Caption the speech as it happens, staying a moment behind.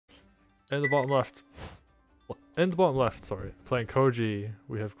In the bottom left. In the bottom left, sorry. Playing Koji,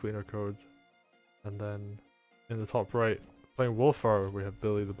 we have CleanerCode. And then in the top right, playing Wulfar, we have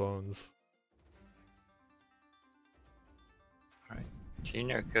Billybones. Alright.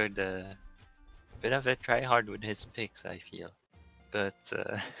 CleanerCode, bit of a try hard with his picks, I feel. But,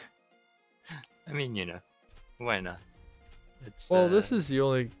 I mean, you know, why not? It's, Well, this is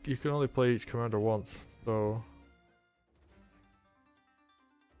you can only play each commander once, so...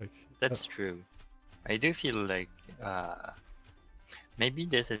 Like, that's true. I do feel like, maybe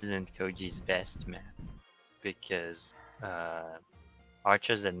this isn't Koji's best map, because,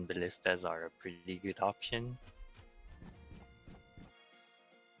 archers and ballistas are a pretty good option.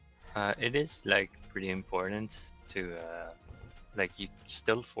 It is like pretty important to like you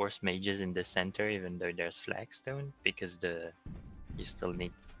still force mages in the center even though there's flagstone, because you still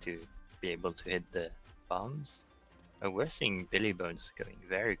need to be able to hit the bombs. We're seeing Billybones going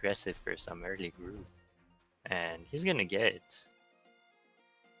very aggressive for some early groove, and he's gonna get it.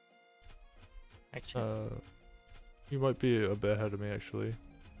 Actually, you might be a bit ahead of me actually.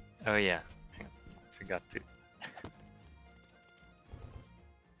 oh yeah, I forgot to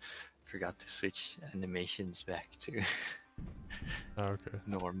switch animations back to Okay.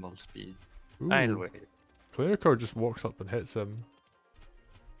 normal speed. Ooh. I'll wait. CleanerCode just walks up and hits him.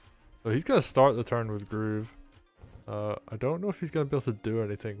 So he's gonna start the turn with Groove. I don't know if he's gonna be able to do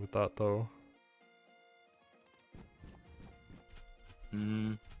anything with that though.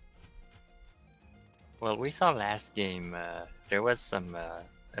 Well, we saw last game, there was some a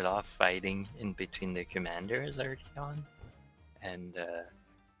lot of fighting in between the commanders early on, and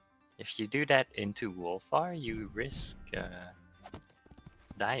if you do that into Wulfar, you risk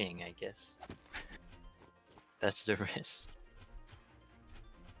dying, I guess. That's the risk.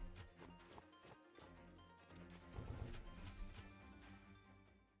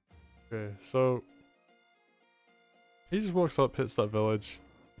 Okay, so he just walks up, hits that village,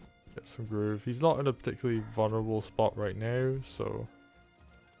 gets some groove. He's not in a particularly vulnerable spot right now, so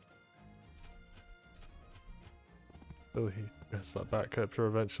hopefully he gets that back capture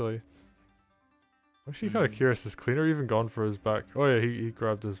eventually. I'm actually kind of curious, is Cleaner even gone for his back? Oh yeah, he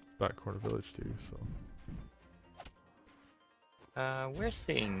grabbed his back corner village too, so. We're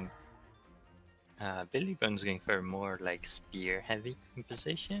seeing Billybones going for more like spear heavy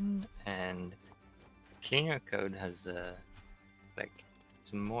composition, and CleanerCode has like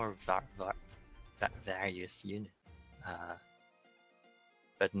some more various units,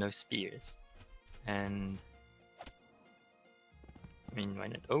 but no spears. And I mean, why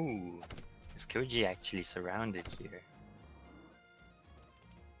not? Oh, is Koji actually surrounded here?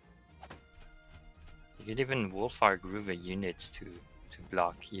 You could even Wulfar groove a unit to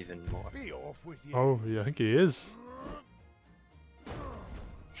block even more. Be off with you. Oh yeah, I think he is.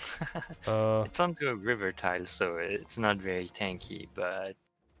 It's onto a river tile, so it's not very tanky, but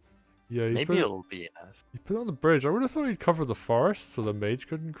yeah, maybe it'll be enough. He put it on the bridge. I would have thought he'd cover the forest so the mage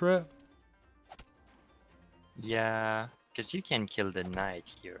couldn't crit. Yeah, because you can kill the knight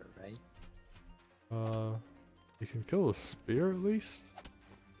here, right? You can kill the spear at least.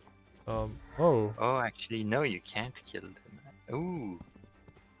 Oh. Oh, actually, no, you can't kill the knight. Ooh.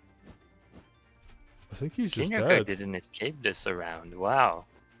 I think he's just CleanerCode dead. didn't escape this around. Wow.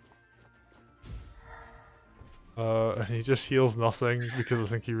 And he just heals nothing because I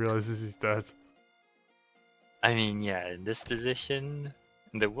think he realizes he's dead. I mean, yeah, in this position,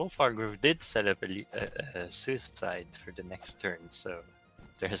 the Wulfar Grove did set up a suicide for the next turn, so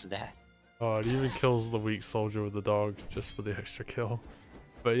there's that. Oh, it even kills the weak soldier with the dog just for the extra kill.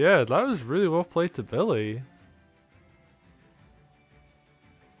 But yeah, that was really well played to Billy.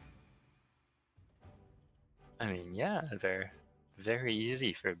 I mean, yeah, very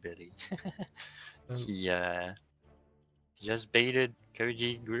easy for Billy. He just baited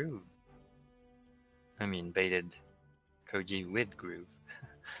Koji Groove. I mean, baited Koji with Groove.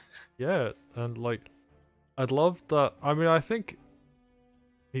 Yeah, and like, I'd love that. I mean, I think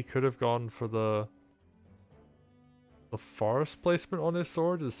he could have gone for the forest placement on his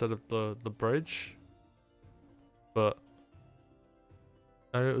sword instead of the bridge, but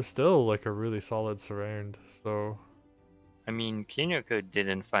and it was still like a really solid surround. So I mean, CleanerCode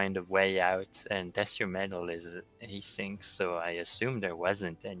didn't find a way out, and Test Your Mettle is async, so I assume there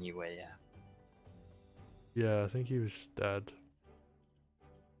wasn't any way out. yeah, I think he was dead.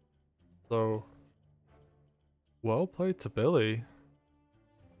 So well played to Billy.